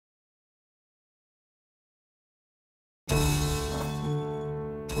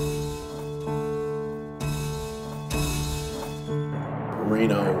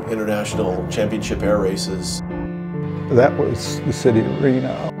international championship air races. That was the city of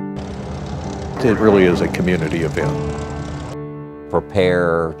Reno. It really is a community event.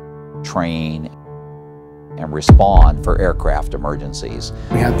 Prepare, train, and respond for aircraft emergencies.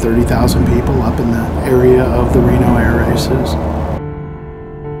 We had 30,000 people up in the area of the Reno air races.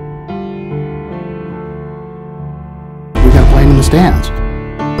 We got a plane in the stands.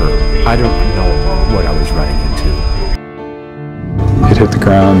 I don't know what I was running into. It hit the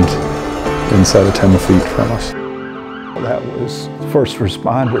ground inside of 10 feet from us. That was first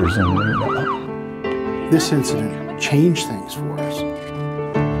responders in Reno. This incident changed things for us.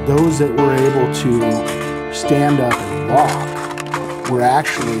 Those that were able to stand up and walk were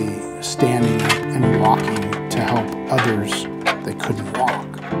actually standing up and walking to help others that couldn't walk.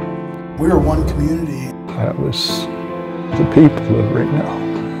 We are one community. That was the people of Reno.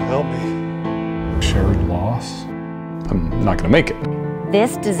 Help me. Shared loss. I'm not going to make it.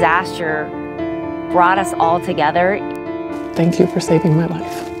 This disaster brought us all together. Thank you for saving my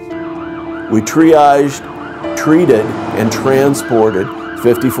life. We triaged, treated, and transported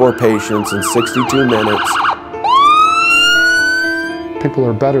 54 patients in 62 minutes. People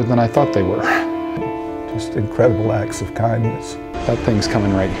are better than I thought they were. Just incredible acts of kindness. That thing's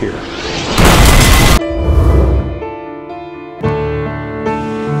coming right here.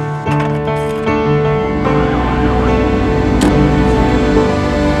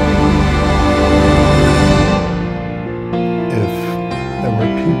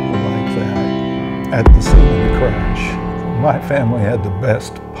 At the scene of the crash, my family had the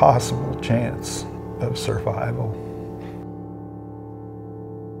best possible chance of survival.